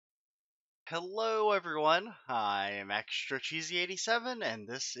Hello everyone, I am Extra Cheesy 87 and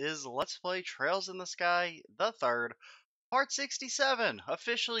this is Let's Play Trails in the Sky, the third, part 67,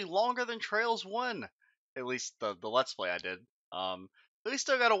 officially longer than Trails 1. At least the Let's Play I did. But we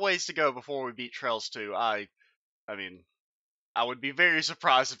still got a ways to go before we beat Trails 2. I mean, I would be very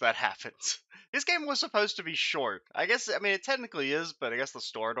surprised if that happens. This game was supposed to be short. It technically is, but I guess the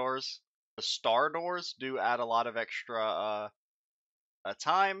star doors do add a lot of extra,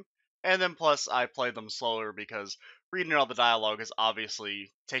 time. And then plus, I played them slower because reading all the dialogue is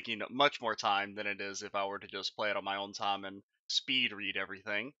obviously taking much more time than it is if I were to just play it on my own time and speed read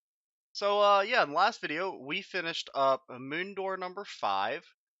everything. So, yeah, in the last video, we finished up Moon Door number 5,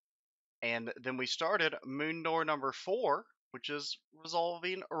 and then we started Moon Door number 4, which is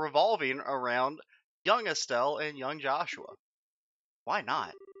revolving around young Estelle and young Joshua. Why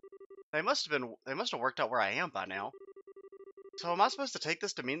not? They must have worked out where I am by now. So am I supposed to take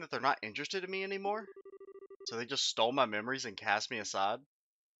this to mean that they're not interested in me anymore? So they just stole my memories and cast me aside?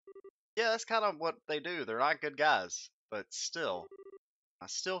 Yeah, that's kind of what they do. They're not good guys. But still, I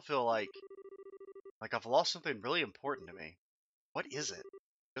still feel like I've lost something really important to me. What is it?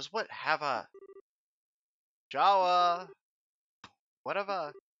 Just what have I... Jawa... What have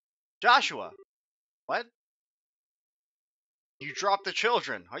I... Joshua! What? You dropped the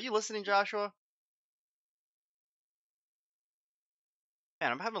children! Are you listening, Joshua?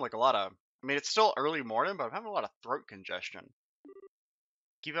 Man, I'm having like a lot of... I mean, it's still early morning, but I'm having a lot of throat congestion.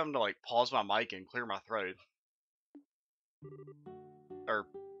 Keep having to like pause my mic and clear my throat. Or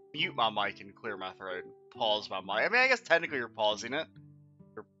mute my mic and clear my throat. Pause my mic. I mean, I guess technically you're pausing it.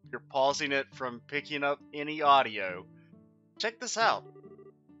 You're pausing it from picking up any audio. Check this out.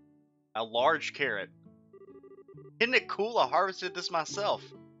 A large carrot. Isn't it cool? I harvested this myself.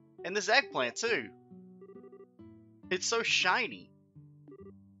 And this eggplant too. It's so shiny.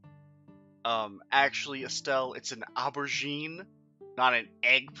 Actually, Estelle, it's an aubergine, not an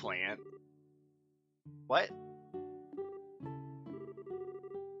eggplant. What?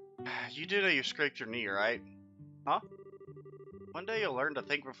 You do know you scraped your knee, right? Huh? One day you'll learn to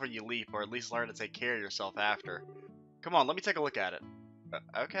think before you leap, or at least learn to take care of yourself after. Come on, let me take a look at it.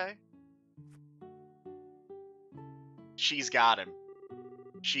 Okay. She's got him.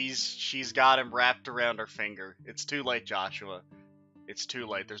 She's got him wrapped around her finger. It's too late, Joshua. It's too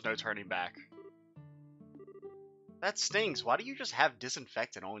late. There's no turning back. That stings. Why do you just have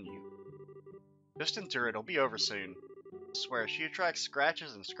disinfectant on you? Just endure it. It'll be over soon. I swear, she attracts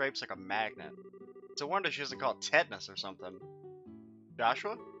scratches and scrapes like a magnet. It's a wonder she isn't called tetanus or something.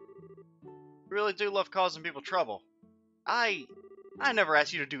 Joshua? You really do love causing people trouble. I never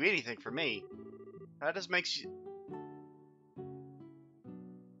asked you to do anything for me. That just makes you...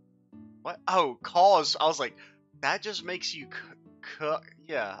 What? Oh, cause. I was like, that just makes you...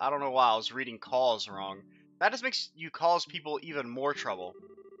 Yeah, I don't know why I was reading cause wrong. That just makes you cause people even more trouble.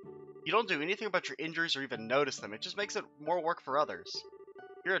 You don't do anything about your injuries or even notice them. It just makes it more work for others.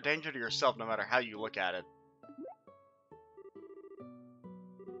 You're a danger to yourself no matter how you look at it.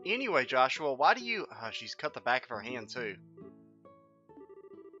 Anyway, Joshua, why do you... Oh, she's cut the back of her hand, too.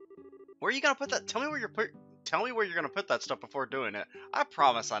 Where are you gonna put that? Tell me where you're gonna put that stuff before doing it. I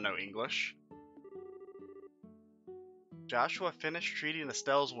promise I know English. Joshua finished treating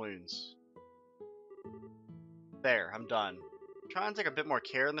Estelle's wounds. There, I'm done. Try and take a bit more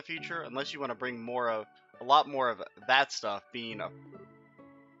care in the future, unless you want to bring a lot more of that stuff being a...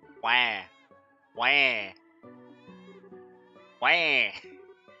 Wah. Wah. Wah.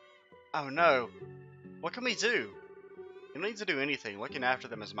 Oh no. What can we do? You don't need to do anything. Looking after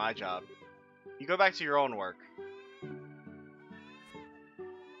them is my job. You go back to your own work.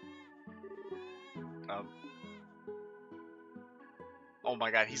 Oh my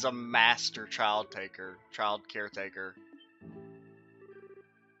god, he's a master child caretaker.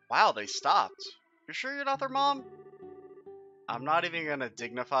 Wow, they stopped. You're sure you're not their mom? I'm not even gonna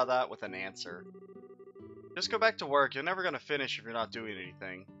dignify that with an answer. Just go back to work. You're never gonna finish if you're not doing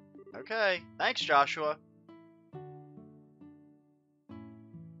anything. Okay, thanks, Joshua.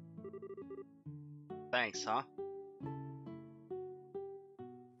 Thanks, huh?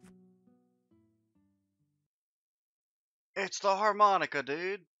 It's the harmonica,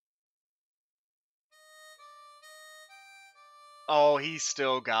 dude. Oh, he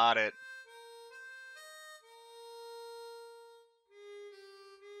still got it.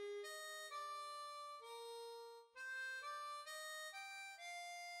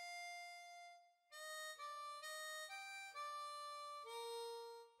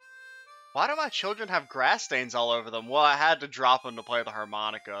 Why do my children have grass stains all over them? Well, I had to drop them to play the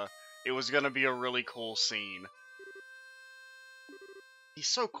harmonica. It was gonna be a really cool scene. He's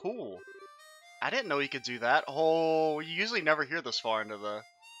so cool. I didn't know you could do that. Oh, you usually never hear this far into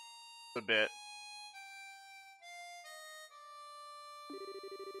the bit.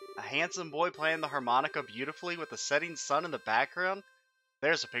 A handsome boy playing the harmonica beautifully with the setting sun in the background.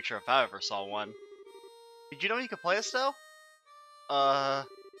 There's a picture if I ever saw one. Did you know you could play, Estelle?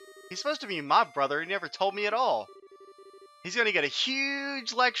 He's supposed to be my brother. He never told me at all. He's gonna get a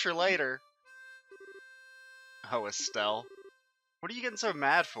huge lecture later. Oh, Estelle. What are you getting so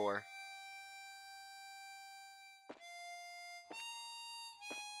mad for?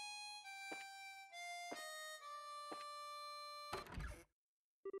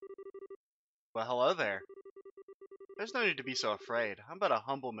 Well, hello there. There's no need to be so afraid. I'm but a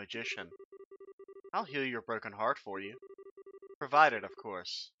humble magician. I'll heal your broken heart for you. Provided, of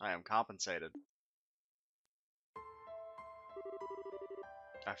course, I am compensated.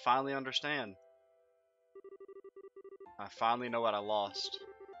 I finally understand. I finally know what I lost.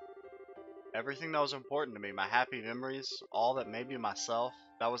 Everything that was important to me, my happy memories, all that made me myself,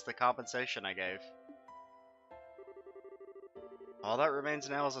 that was the compensation I gave. All that remains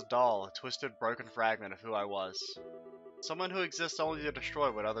now is a doll, a twisted, broken fragment of who I was. Someone who exists only to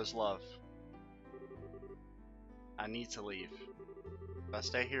destroy what others love. I need to leave. If I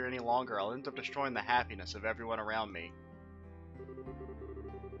stay here any longer, I'll end up destroying the happiness of everyone around me.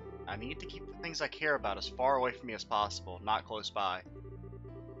 I need to keep the things I care about as far away from me as possible, not close by.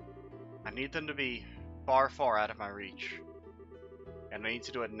 I need them to be far, far out of my reach. And I need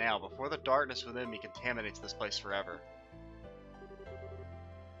to do it now, before the darkness within me contaminates this place forever.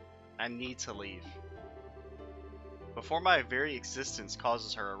 I need to leave. Before my very existence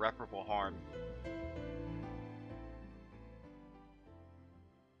causes her irreparable harm.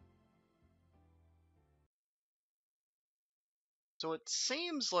 So it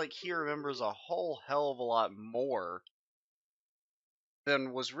seems like he remembers a whole hell of a lot more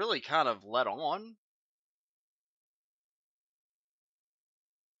than was really kind of let on.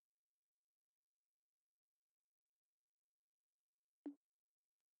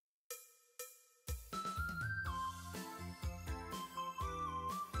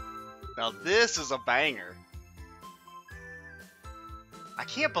 Now this is a banger. I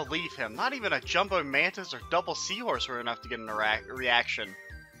can't believe him. Not even a jumbo mantis or double seahorse were enough to get a reaction.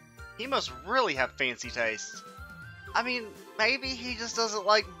 He must really have fancy taste. I mean, maybe he just doesn't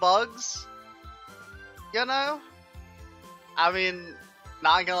like bugs? You know? I mean,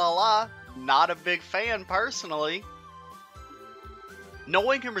 not gonna lie, not a big fan personally. No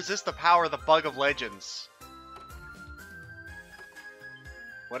one can resist the power of the Bug of Legends.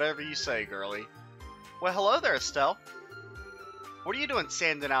 Whatever you say, girlie. Well, hello there, Estelle. What are you doing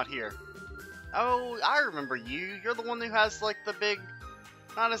standing out here? Oh, I remember you. You're the one who has, like, the big,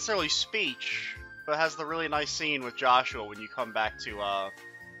 not necessarily speech, but has the really nice scene with Joshua when you come back to,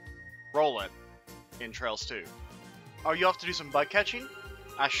 Roland in Trails 2. Are you off to do some bug catching?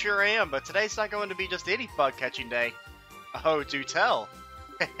 I sure am, but today's not going to be just any bug catching day. Oh, do tell.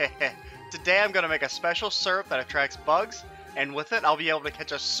 Today I'm going to make a special syrup that attracts bugs, and with it I'll be able to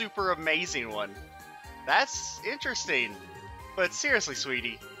catch a super amazing one. That's interesting. But seriously,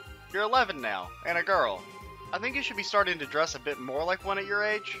 sweetie, you're 11 now, and a girl. I think you should be starting to dress a bit more like one at your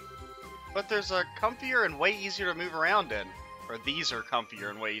age. But there's a comfier and way easier to move around in. Or these are comfier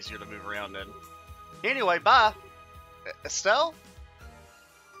and way easier to move around in. Anyway, bye. Estelle?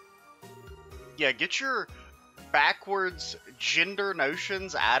 Yeah, get your backwards gender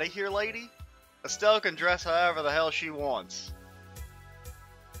notions out of here, lady. Estelle can dress however the hell she wants.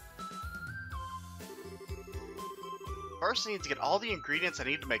 First, I need to get all the ingredients I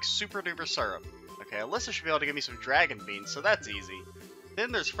need to make super duper syrup. Okay, Alyssa should be able to give me some dragon beans, so that's easy.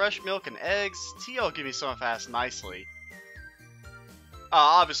 Then there's fresh milk and eggs. Tia will give me some fast nicely.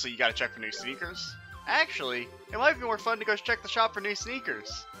 Obviously you gotta check for new sneakers. Actually, it might be more fun to go check the shop for new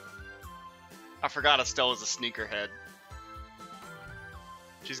sneakers. I forgot Estelle is a sneakerhead.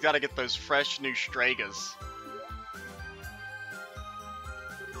 She's gotta get those fresh new Stragas.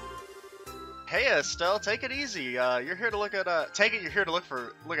 Hey Estelle, take it easy. You're here to look at you're here to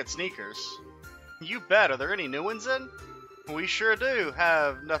look at sneakers. You bet. Are there any new ones in? We sure do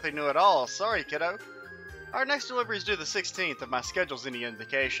have nothing new at all. Sorry, kiddo. Our next delivery is due the 16th if my schedule's any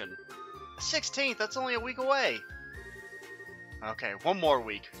indication. The 16th? That's only a week away. Okay, one more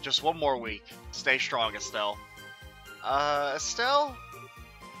week. Just one more week. Stay strong, Estelle. Estelle?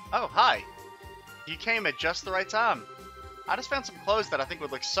 Oh, hi. You came at just the right time. I just found some clothes that I think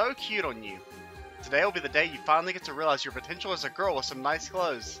would look so cute on you. Today will be the day you finally get to realize your potential as a girl with some nice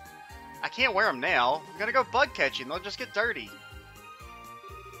clothes. I can't wear them now. I'm gonna go bug catching. They'll just get dirty.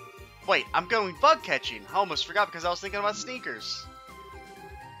 Wait, I'm going bug catching. I almost forgot because I was thinking about sneakers.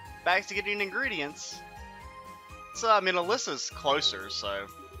 back to getting ingredients. So, I mean, Alyssa's closer, so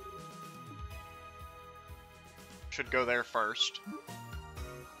should go there first.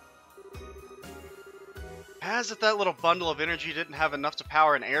 As if that little bundle of energy didn't have enough to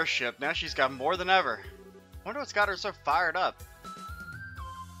power an airship, now she's got more than ever. Wonder what's got her so fired up.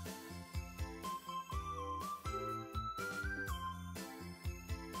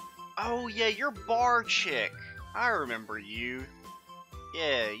 Oh yeah, you're Bar Chick. I remember you.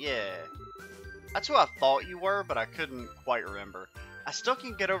 Yeah. That's who I thought you were, but I couldn't quite remember. I still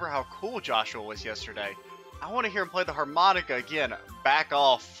can't get over how cool Joshua was yesterday. I want to hear him play the harmonica again. Back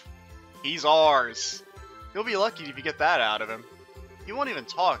off. He's ours. You'll be lucky if you get that out of him. He won't even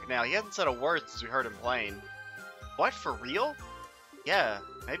talk now. He hasn't said a word since we heard him playing. What, for real? Yeah,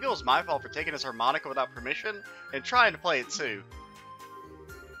 maybe it was my fault for taking his harmonica without permission and trying to play it too.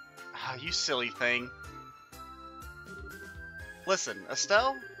 Ah, you silly thing. Listen,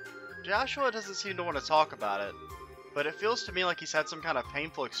 Estelle, Joshua doesn't seem to want to talk about it, but it feels to me like he's had some kind of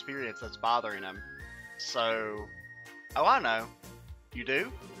painful experience that's bothering him. So... Oh, I know. You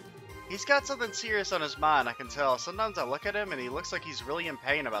do? He's got something serious on his mind, I can tell. Sometimes I look at him and he looks like he's really in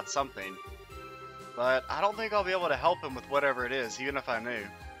pain about something. But I don't think I'll be able to help him with whatever it is, even if I knew.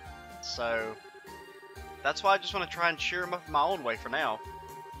 So, that's why I just want to try and cheer him up in my own way for now.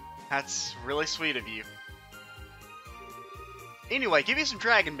 That's really sweet of you. Anyway, give me some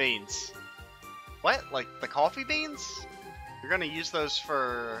dragon beans. What? Like the coffee beans? You're gonna use those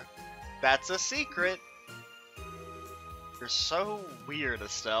for... That's a secret. You're so weird,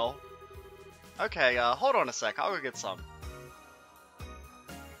 Estelle. Okay, hold on a sec. I'll go get some.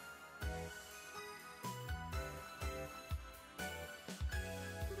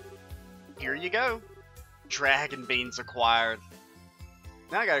 Here you go. Dragon beans acquired.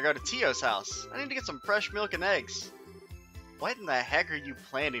 Now I gotta go to Tio's house. I need to get some fresh milk and eggs. What in the heck are you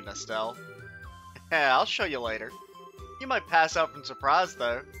planning, Estelle? Yeah, I'll show you later. You might pass out from surprise,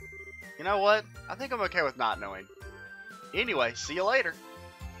 though. You know what? I think I'm okay with not knowing. Anyway, see you later.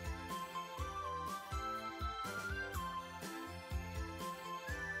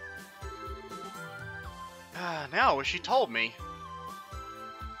 Now I wish you told me.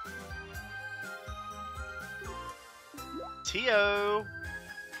 Tio!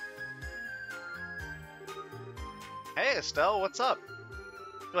 Hey Estelle, what's up?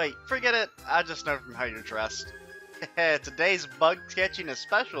 Wait, forget it. I just know from how you're dressed. Today's bug catching is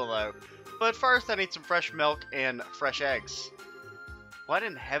special though. But first I need some fresh milk and fresh eggs. What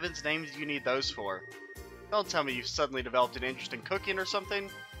in heaven's name do you need those for? Don't tell me you've suddenly developed an interest in cooking or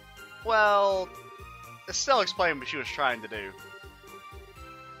something. Well, Estelle explained what she was trying to do.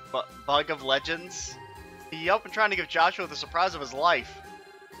 But Bug of Legends? Yup, and trying to give Joshua the surprise of his life.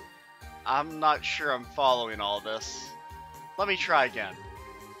 I'm not sure I'm following all this. Let me try again.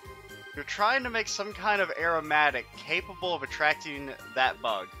 You're trying to make some kind of aromatic capable of attracting that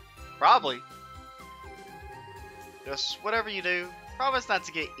bug. Probably. Just whatever you do, promise not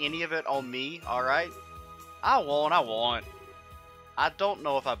to get any of it on me, alright? I won't. I don't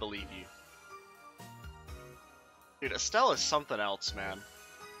know if I believe you. Dude, Estelle is something else, man.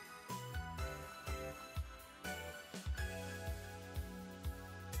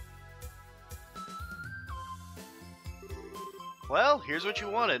 Well, here's what you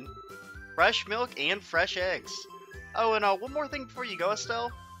wanted. Fresh milk and fresh eggs. Oh, and one more thing before you go,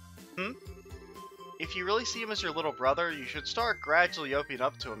 Estelle. If you really see him as your little brother, you should start gradually opening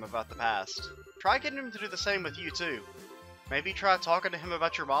up to him about the past. Try getting him to do the same with you, too. Maybe try talking to him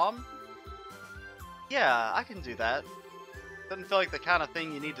about your mom? Yeah, I can do that. Doesn't feel like the kind of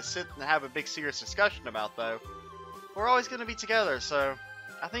thing you need to sit and have a big serious discussion about, though. We're always going to be together, so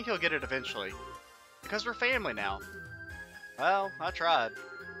I think he'll get it eventually. Because we're family now. Well, I tried.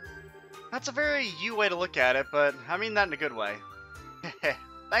 That's a very you way to look at it, but I mean that in a good way.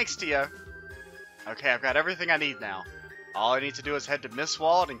 Thanks, Tio. Okay, I've got everything I need now. All I need to do is head to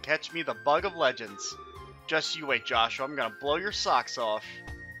Mistwald and catch me the Bug of Legends. Just you wait, Joshua. I'm gonna blow your socks off.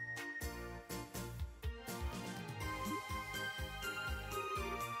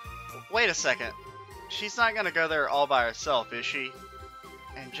 Wait a second. She's not gonna go there all by herself, is she?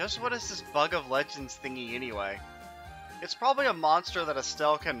 And just what is this Bug of Legends thingy anyway? It's probably a monster that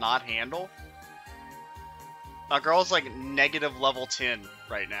Estelle cannot handle. My girl's like negative level 10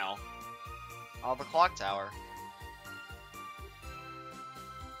 right now. Oh, the clock tower.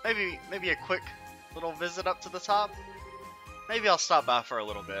 Maybe a quick little visit up to the top. Maybe I'll stop by for a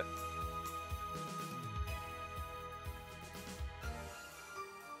little bit.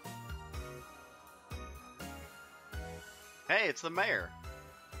 Hey, it's the mayor.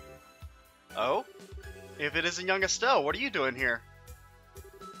 Oh? If it isn't young Estelle, what are you doing here?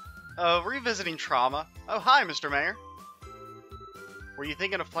 Revisiting trauma. Oh, hi, Mr. Mayor. Were you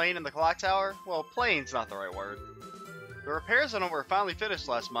thinking of playing in the clock tower? Well, playing's not the right word. The repairs on it were finally finished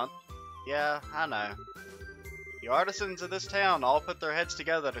last month. Yeah, I know. The artisans of this town all put their heads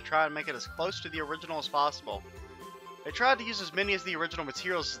together to try and make it as close to the original as possible. They tried to use as many of the original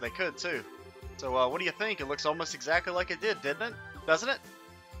materials as they could, too. So, what do you think? It looks almost exactly like it did, didn't it? Doesn't it?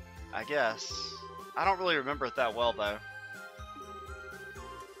 I guess. I don't really remember it that well, though.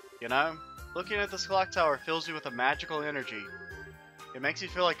 You know, looking at this clock tower fills you with a magical energy. It makes you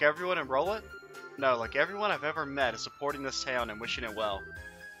feel like everyone in Roll-It? No, like everyone I've ever met is supporting this town and wishing it well.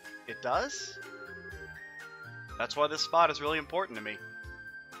 It does? That's why this spot is really important to me.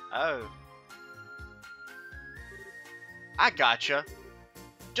 Oh. I gotcha.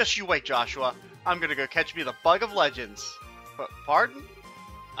 Just you wait, Joshua. I'm gonna go catch me the bug of legends. But, pardon?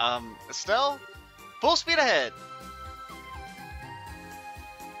 Estelle? Full speed ahead!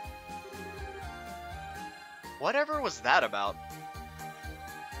 Whatever was that about?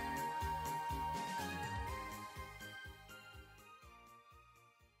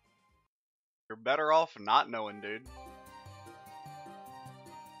 You're better off not knowing, dude.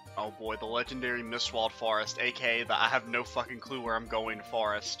 Oh boy, the legendary Mistwald Forest, aka the I have no fucking clue where I'm going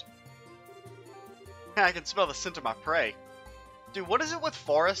forest. I can smell the scent of my prey. Dude, what is it with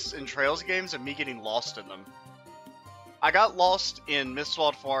forests and trails games and me getting lost in them? I got lost in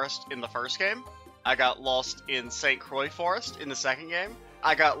Mistwald Forest in the first game. I got lost in St. Croix Forest in the second game.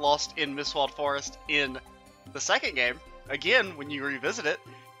 I got lost in Mistwald Forest in the second game, again, when you revisit it.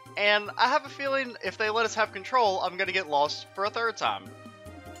 And I have a feeling if they let us have control, I'm gonna get lost for a third time.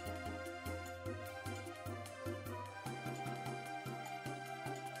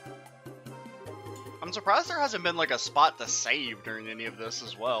 I'm surprised there hasn't been like a spot to save during any of this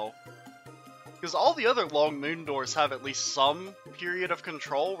as well. Because all the other Long Moon doors have at least some period of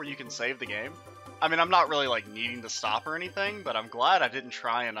control where you can save the game. I mean, I'm not really like needing to stop or anything, but I'm glad I didn't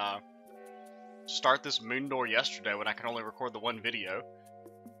try and start this moon door yesterday when I can only record the one video.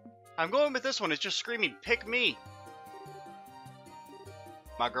 I'm going with this one, it's just screaming, pick me!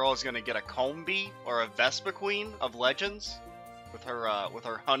 My girl is gonna get a Combi or a Vespa Queen of Legends with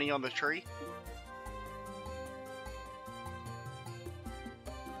her honey on the tree.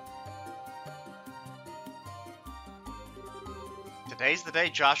 Today's the day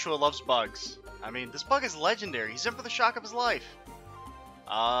Joshua loves bugs. I mean, this bug is legendary. He's in for the shock of his life.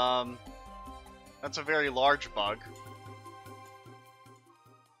 That's a very large bug.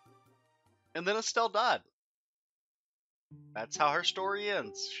 And then Estelle died. That's how her story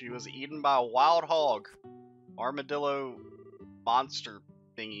ends. She was eaten by a wild hog. Armadillo monster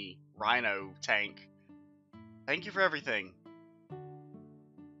thingy. Rhino tank. Thank you for everything.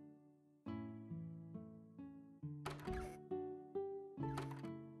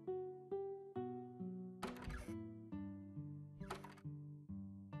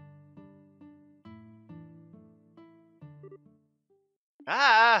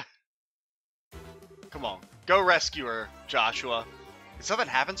 Ah! Come on. Go rescue her, Joshua. Did something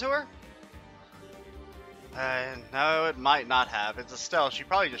happen to her? No, it might not have. It's Estelle. She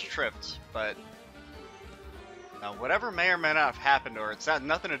probably just tripped, but... whatever may or may not have happened to her, it's got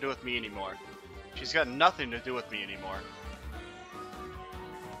nothing to do with me anymore. She's got nothing to do with me anymore.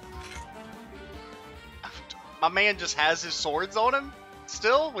 My man just has his swords on him?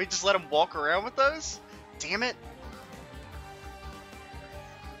 Still? We just let him walk around with those? Damn it.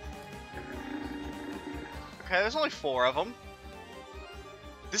 Okay, there's only 4 of them.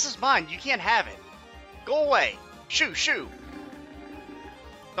 This is mine. You can't have it. Go away. Shoo, shoo.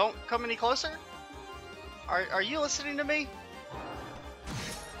 Don't come any closer? Are you listening to me?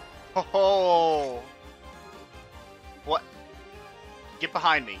 Oh. What? Get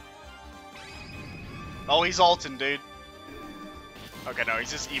behind me. Oh, he's ulting, dude. Okay, no,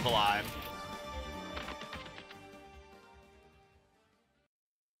 he's just evil-eyed.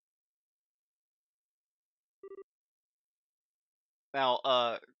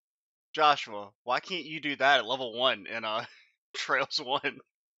 Now, Joshua, why can't you do that at level 1 in, Trails 1?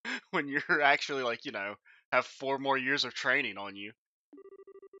 When you're actually, like, you know, have 4 more years of training on you.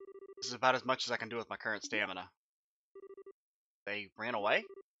 This is about as much as I can do with my current stamina. They ran away?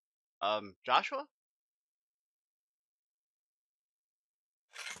 Joshua?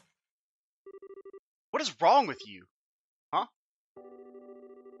 What is wrong with you? Huh?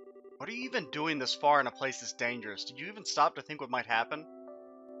 What are you even doing this far in a place this dangerous? Did you even stop to think what might happen?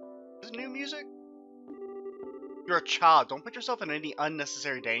 Is this new music? You're a child. Don't put yourself in any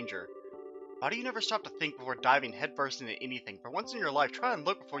unnecessary danger. Why do you never stop to think before diving headfirst into anything? For once in your life, try and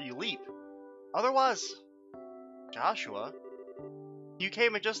look before you leap. Otherwise... Joshua? You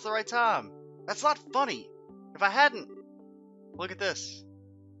came at just the right time. That's not funny. If I hadn't... Look at this.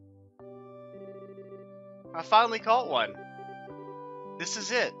 I finally caught one. This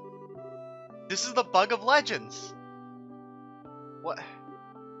is it. This is the bug of legends. What?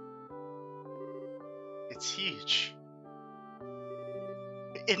 It's huge.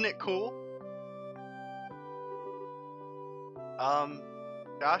 Isn't it cool?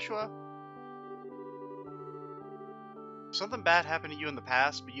 Joshua? If something bad happened to you in the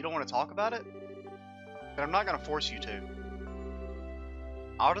past, but you don't want to talk about it, then I'm not going to force you to.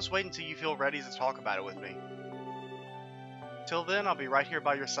 I'll just wait until you feel ready to talk about it with me. Till then, I'll be right here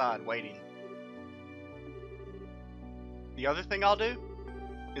by your side, waiting. The other thing I'll do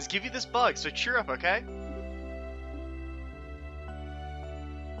is give you this bug, so cheer up, okay?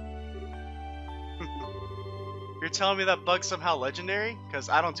 You're telling me that bug's somehow legendary? Because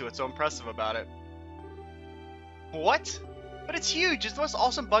I don't see what's so impressive about it. What? But it's huge! It's the most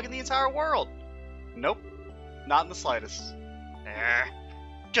awesome bug in the entire world! Nope. Not in the slightest.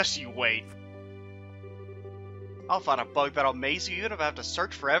 Just you wait. I'll find a bug that'll amaze you even if I have to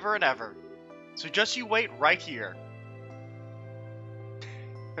search forever and ever. So just you wait right here.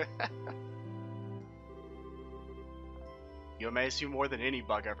 You amaze you more than any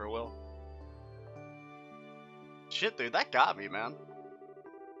bug ever will. Shit, dude, that got me, man.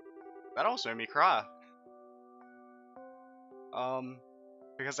 That almost made me cry.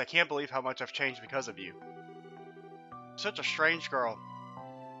 Because I can't believe how much I've changed because of you. You're such a strange girl.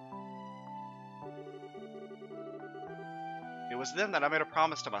 It was then that I made a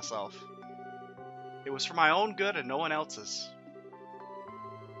promise to myself. It was for my own good and no one else's.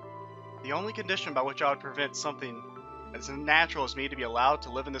 The only condition by which I would prevent something as unnatural as me to be allowed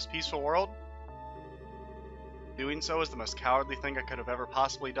to live in this peaceful world, doing so is the most cowardly thing I could have ever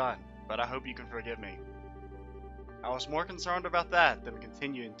possibly done, but I hope you can forgive me. I was more concerned about that than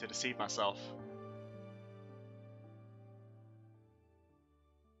continuing to deceive myself.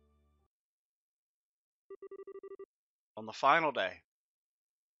 On the final day.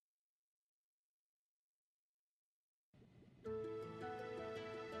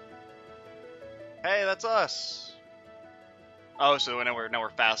 Hey, that's us! Oh, so now we're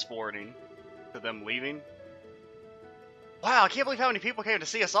fast forwarding to them leaving. Wow, I can't believe how many people came to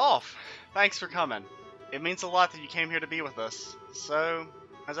see us off! Thanks for coming. It means a lot that you came here to be with us. So,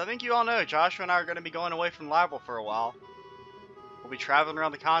 as I think you all know, Joshua and I are going to be going away from Libel for a while. We'll be traveling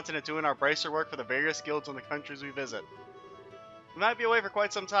around the continent doing our bracer work for the various guilds in the countries we visit. We might be away for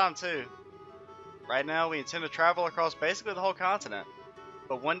quite some time too. Right now, we intend to travel across basically the whole continent.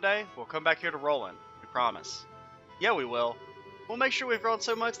 But one day, we'll come back here to Roland. We promise. Yeah, we will. We'll make sure we've grown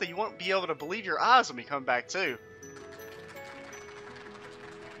so much that you won't be able to believe your eyes when we come back too.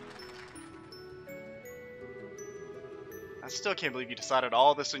 I still can't believe you decided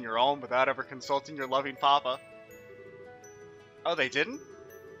all this on your own without ever consulting your loving papa. Oh, they didn't?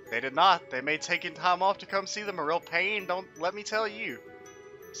 They did not. They made taking time off to come see them a real pain, don't let me tell you.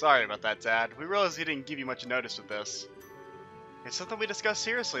 Sorry about that, Dad. We realized he didn't give you much notice with this. It's something we discussed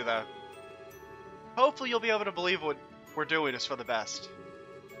seriously, though. Hopefully you'll be able to believe what we're doing is for the best.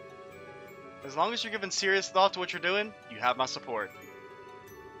 As long as you're giving serious thought to what you're doing, you have my support.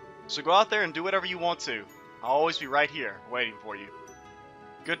 So go out there and do whatever you want to. I'll always be right here, waiting for you.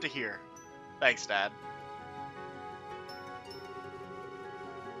 Good to hear. Thanks, Dad.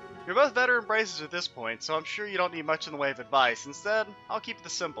 You're both veteran bracers at this point, so I'm sure you don't need much in the way of advice. Instead, I'll keep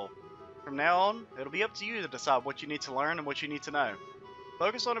this simple. From now on, it'll be up to you to decide what you need to learn and what you need to know.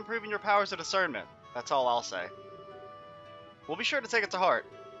 Focus on improving your powers of discernment. That's all I'll say. We'll be sure to take it to heart.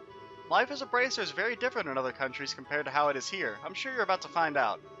 Life as a bracer is very different in other countries compared to how it is here. I'm sure you're about to find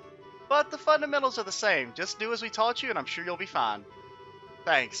out. But the fundamentals are the same. Just do as we taught you and I'm sure you'll be fine.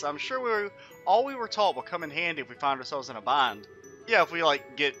 Thanks. I'm sure all we were taught will come in handy if we find ourselves in a bind. Yeah, if we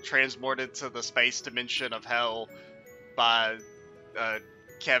get transported to the space dimension of hell by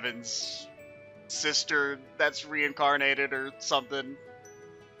Kevin's sister that's reincarnated or something.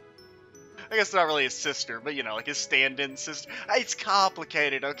 I guess not really his sister, but his stand-in sister. It's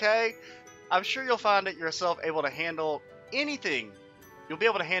complicated, okay? I'm sure you'll find it yourself able to handle anything. You'll be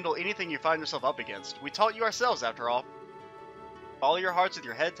able to handle anything you find yourself up against. We taught you ourselves, after all. Follow your hearts with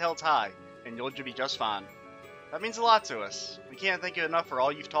your heads held high, and you'll be just fine. That means a lot to us. We can't thank you enough for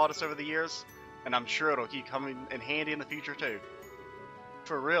all you've taught us over the years, and I'm sure it'll keep coming in handy in the future too.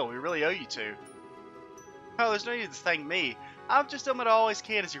 For real, we really owe you two. Oh, there's no need to thank me. I've just done what I always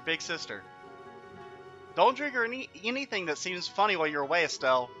can as your big sister. Don't drink or anything that seems funny while you're away,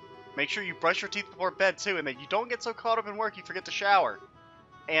 Estelle. Make sure you brush your teeth before bed too, and that you don't get so caught up in work you forget to shower.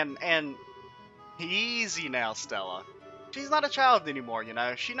 And easy now, Stella. She's not a child anymore, you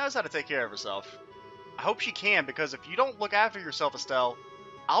know. She knows how to take care of herself. I hope she can, because if you don't look after yourself, Estelle,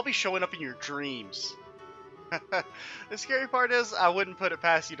 I'll be showing up in your dreams. The scary part is, I wouldn't put it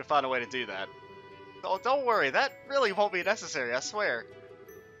past you to find a way to do that. Oh, don't worry, that really won't be necessary, I swear.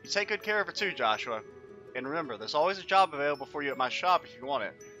 You take good care of her too, Joshua. And remember, there's always a job available for you at my shop if you want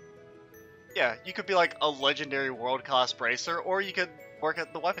it. Yeah, you could be like a legendary world-class bracer, or you could work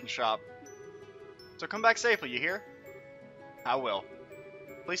at the weapon shop. So come back safely, you hear? I will.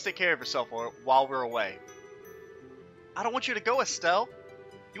 Please take care of yourself while we're away. I don't want you to go, Estelle.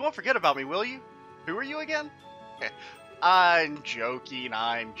 You won't forget about me, will you? Who are you again? I'm joking,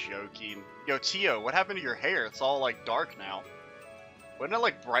 I'm joking. Yo, Tio, what happened to your hair? It's all, like, dark now. Wasn't it,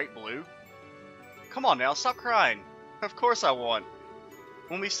 like, bright blue? Come on now, stop crying. Of course I won't.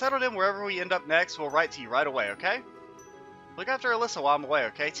 When we've settled in wherever we end up next, we'll write to you right away, okay? Look after Alyssa while I'm away,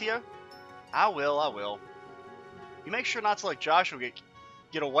 okay, Tio? I will. You make sure not to let Joshua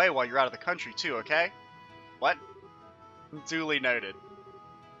get away while you're out of the country, too, okay? What? Duly noted.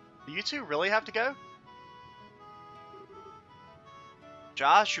 Do you two really have to go?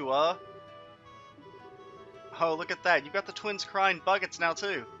 Joshua? Oh, look at that. You got the twins crying buckets now,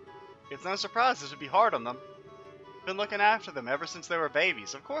 too. It's no surprise this would be hard on them. Been looking after them ever since they were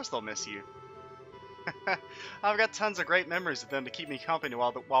babies. Of course they'll miss you. I've got tons of great memories of them to keep me company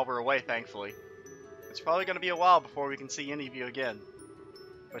while we're away, thankfully. It's probably going to be a while before we can see any of you again.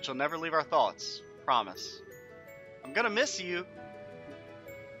 But you'll never leave our thoughts. Promise. I'm going to miss you.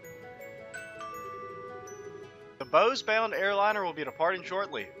 The Bose-bound airliner will be departing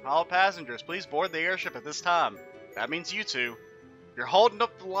shortly. All passengers, please board the airship at this time. That means you two. You're holding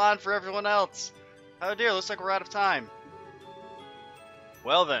up the line for everyone else. Oh dear, looks like we're out of time.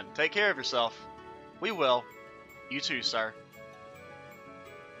 Well then, take care of yourself. We will. You too, sir.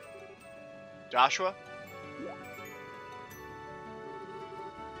 Joshua?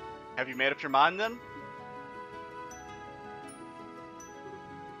 Have you made up your mind then?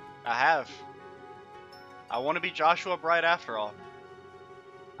 I have. I want to be Joshua Bright after all.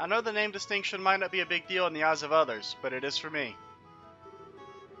 I know the name distinction might not be a big deal in the eyes of others, but it is for me.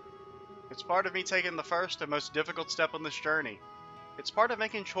 It's part of me taking the first and most difficult step on this journey. It's part of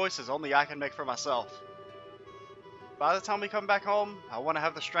making choices only I can make for myself. By the time we come back home, I want to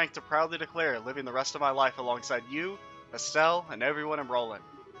have the strength to proudly declare living the rest of my life alongside you, Estelle, and everyone in Roland.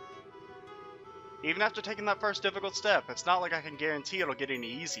 Even after taking that first difficult step, it's not like I can guarantee it'll get any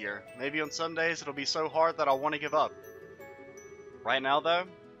easier. Maybe on some days it'll be so hard that I'll want to give up. Right now though,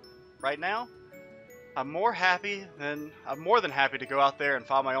 I'm more than happy to go out there and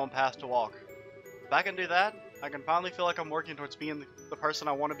find my own path to walk. If I can do that, I can finally feel like I'm working towards being the person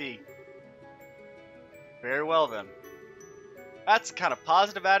I want to be. Very well then. That's the kind of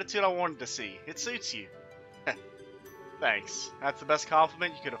positive attitude I wanted to see. It suits you. Thanks. That's the best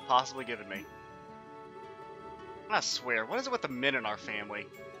compliment you could have possibly given me. I swear, what is it with the men in our family?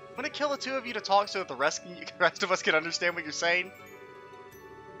 Wouldn't it kill the two of you to talk so that the rest of us can understand what you're saying?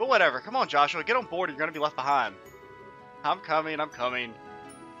 But whatever, come on Joshua, get on board or you're gonna be left behind. I'm coming.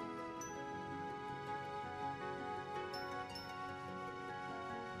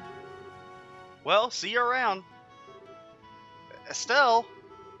 Well, see you around. Estelle,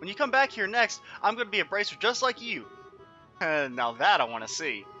 when you come back here next, I'm gonna be a bracer just like you. Now that I wanna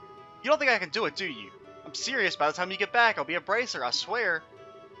see. You don't think I can do it, do you? I'm serious, by the time you get back, I'll be a bracer, I swear.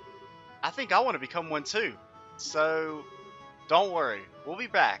 I think I want to become one too. So, don't worry, we'll be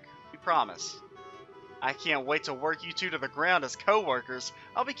back, we promise. I can't wait to work you two to the ground as co-workers.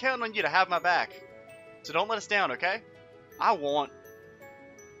 I'll be counting on you to have my back. So don't let us down, okay? I won't.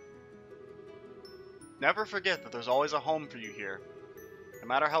 Never forget that there's always a home for you here. No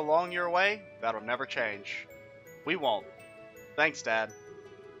matter how long you're away, that'll never change. We won't. Thanks, Dad.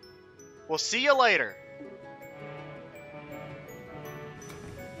 We'll see you later.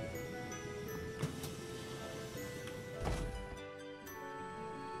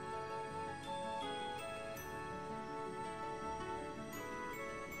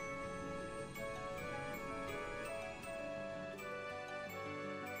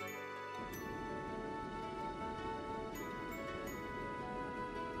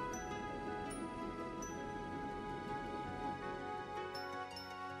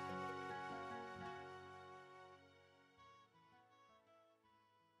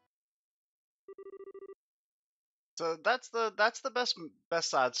 So that's the best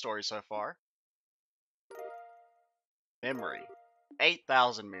side story so far. Memory.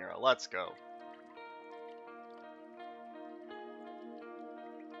 8,000 Mira. Let's go.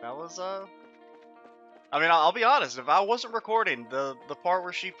 That was I mean, I'll be honest. If I wasn't recording, the part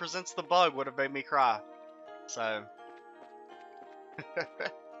where she presents the bug would have made me cry. So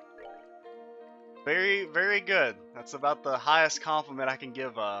Very, very good. That's about the highest compliment I can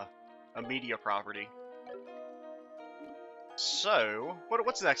give a media property. So,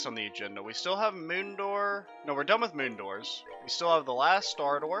 what's next on the agenda? We still have Moondor. No, we're done with Moondoors. We still have the last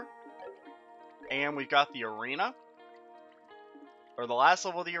Star Door. And we've got the arena. Or the last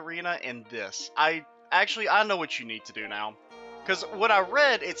level of the arena and this. I know what you need to do now. Because when I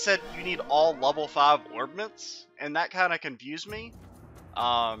read, it said you need all level 5 orbments. And that kind of confused me.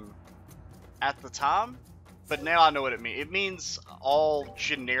 At the time. But now I know what it means. It means all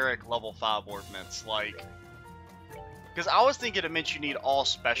generic level 5 orbments. Like... Because I was thinking it meant you need all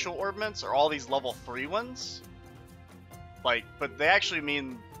special orbments, or all these level 3 ones. Like, but they actually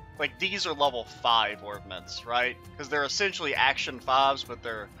mean, like, these are level 5 orbments, right? Because they're essentially action 5s, but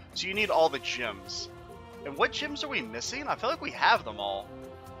they're... So you need all the gems. And what gems are we missing? I feel like we have them all.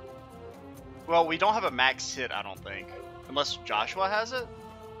 Well, we don't have a max hit, I don't think. Unless Joshua has it?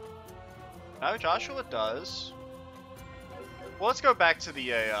 No, Joshua does. Well, let's go back to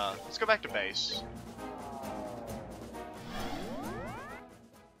the, let's go back to base.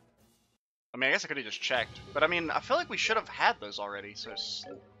 I mean, I guess I could have just checked. But I mean, I feel like we should have had those already. So,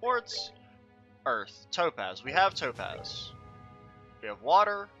 quartz, earth, topaz. We have topaz. We have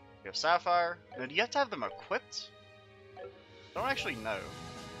water. We have sapphire. Now, do you have to have them equipped? I don't actually know.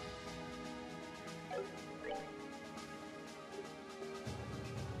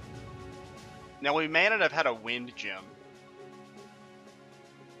 Now, we may not have had a wind gem.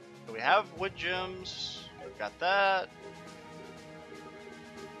 So we have wood gems. We've got that.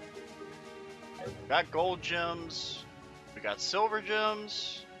 We got gold gems, we got silver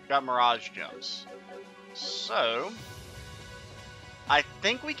gems, we got mirage gems. So, I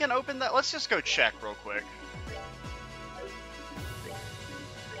think we can open that. Let's just go check real quick.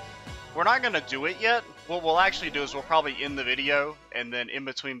 We're not going to do it yet. What we'll actually do is we'll probably end the video, and then in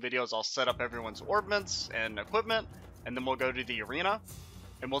between videos I'll set up everyone's orbments and equipment, and then we'll go to the arena.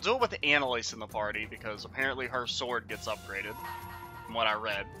 And we'll do it with Annalise in the party, because apparently her sword gets upgraded, from what I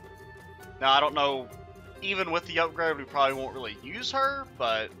read. Now, I don't know, even with the upgrade, we probably won't really use her,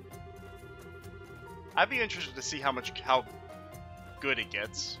 but I'd be interested to see how good it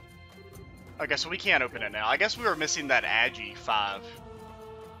gets. Okay, so we can't open it now. I guess we were missing that Agi 5.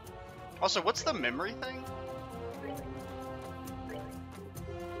 Also, what's the memory thing?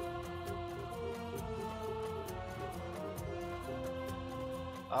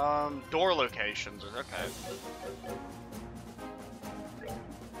 Door locations. Okay.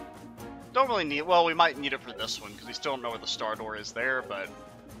 Don't really need, well, we might need it for this one, because we still don't know where the Star Door is there, but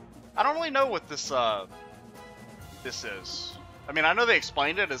I don't really know what this is. I mean, I know they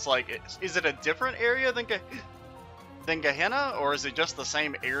explained it as, like, is it a different area than Gehenna, or is it just the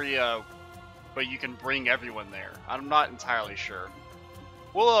same area, but you can bring everyone there? I'm not entirely sure.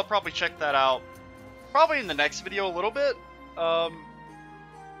 We'll probably check that out, probably in the next video a little bit. I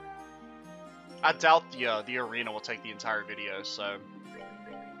doubt the arena will take the entire video, so...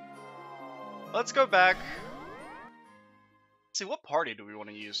 Let's go back. Let's see, what party do we want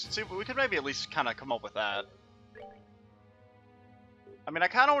to use? See, we could maybe at least kind of come up with that. I mean, I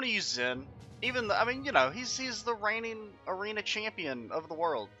kind of want to use Zen. Even though, I mean, you know, he's the reigning arena champion of the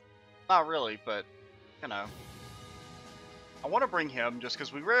world. Not really, but, you know. I want to bring him just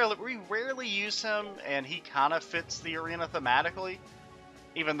because we rarely use him, and he kind of fits the arena thematically.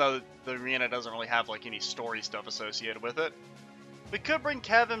 Even though the arena doesn't really have, like, any story stuff associated with it. We could bring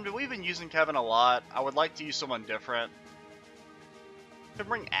Kevin, but we've been using Kevin a lot. I would like to use someone different. Could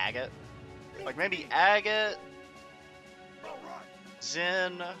bring Agate. Like maybe Agate,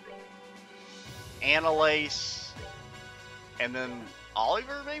 Zen, Annalise, and then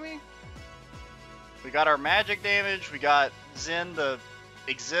Oliver maybe? We got our magic damage, we got Zen to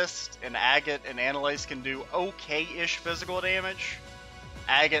exist, and Agate and Annalise can do okay-ish physical damage.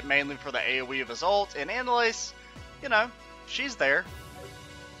 Agate mainly for the AoE of his ult, and Annalise, you know, she's there.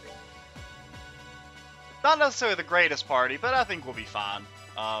 Not necessarily the greatest party, but I think we'll be fine.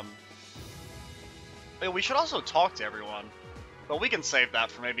 We should also talk to everyone. But we can save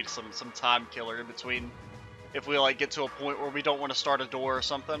that for maybe some time killer in between. If we like get to a point where we don't want to start a door or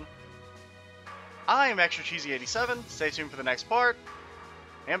something. I am Extra Cheesy 87. Stay tuned for the next part.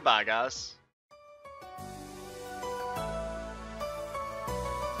 And bye, guys.